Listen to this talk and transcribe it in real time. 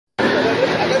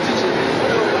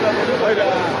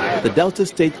The Delta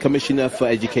State Commissioner for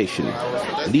Education,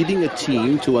 leading a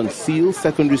team to unseal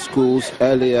secondary schools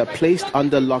earlier placed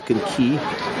under lock and key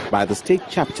by the state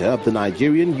chapter of the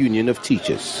Nigerian Union of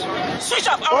Teachers. Switch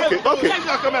up! Okay.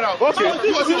 Hey, come on,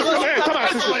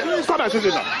 sit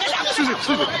it now.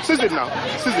 Sit it now.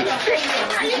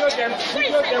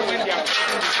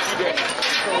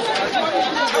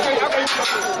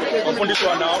 Open this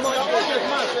one now.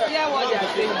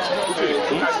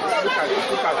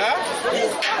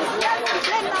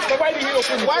 So why did he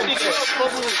open?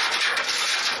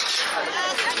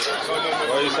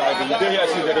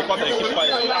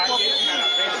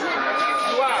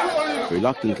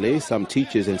 Reluctantly, some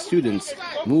teachers and students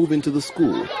move into the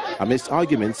school amidst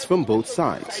arguments from both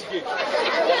sides. Have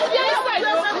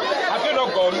you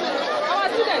not gone?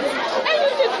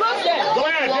 Go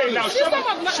ahead now.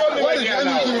 Show me where they are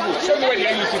now.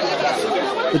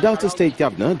 The Delta State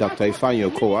Governor, Dr. Ifeanyi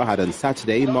Okowa, had on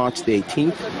Saturday, March the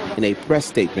 18th, in a press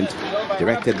statement,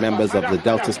 directed members of the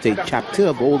Delta State chapter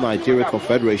of All Nigeria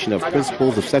Confederation of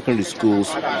Principals of Secondary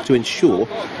Schools to ensure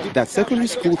that secondary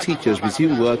school teachers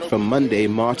resume work from Monday,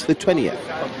 March the 20th,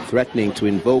 threatening to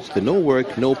invoke the no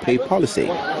work, no pay policy.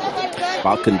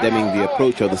 While condemning the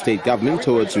approach of the state government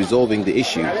towards resolving the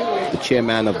issue, the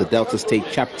chairman of the Delta State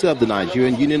chapter of the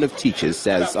Nigerian Union of Teachers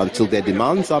says until their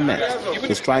demands are met,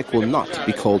 the strike will not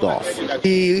be called off.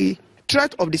 The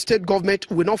threat of the state government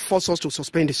will not force us to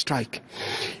suspend the strike.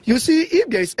 You see, if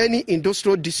there is any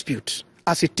industrial dispute,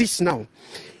 as it is now,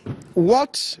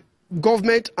 what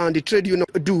government and the trade union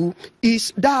do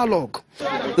is dialogue.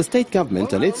 The state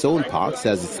government, on its own part,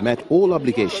 says it's met all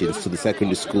obligations to the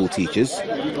secondary school teachers.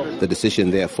 The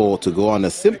decision, therefore, to go on a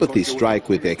sympathy strike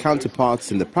with their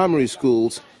counterparts in the primary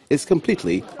schools is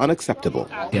completely unacceptable.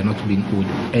 They are not being owed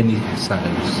any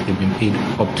salaries. They've been paid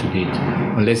up to date,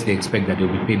 unless they expect that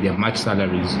they'll be paid their March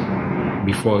salaries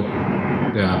before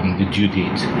the due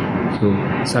date. So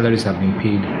salaries have been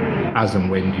paid as and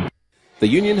when due. The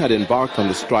union had embarked on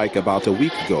the strike about a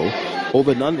week ago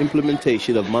over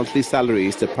non-implementation of monthly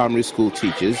salaries to primary school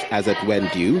teachers as at when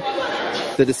due,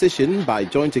 the decision by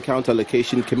Joint Account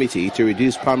Allocation Committee to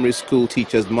reduce primary school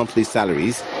teachers' monthly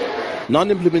salaries,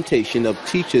 non-implementation of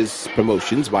teachers'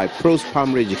 promotions by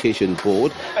Post-Primary Education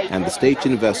Board and the State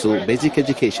Universal Basic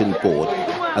Education Board,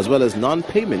 as well as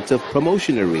non-payment of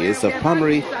promotion arrears of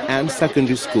primary and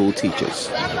secondary school teachers.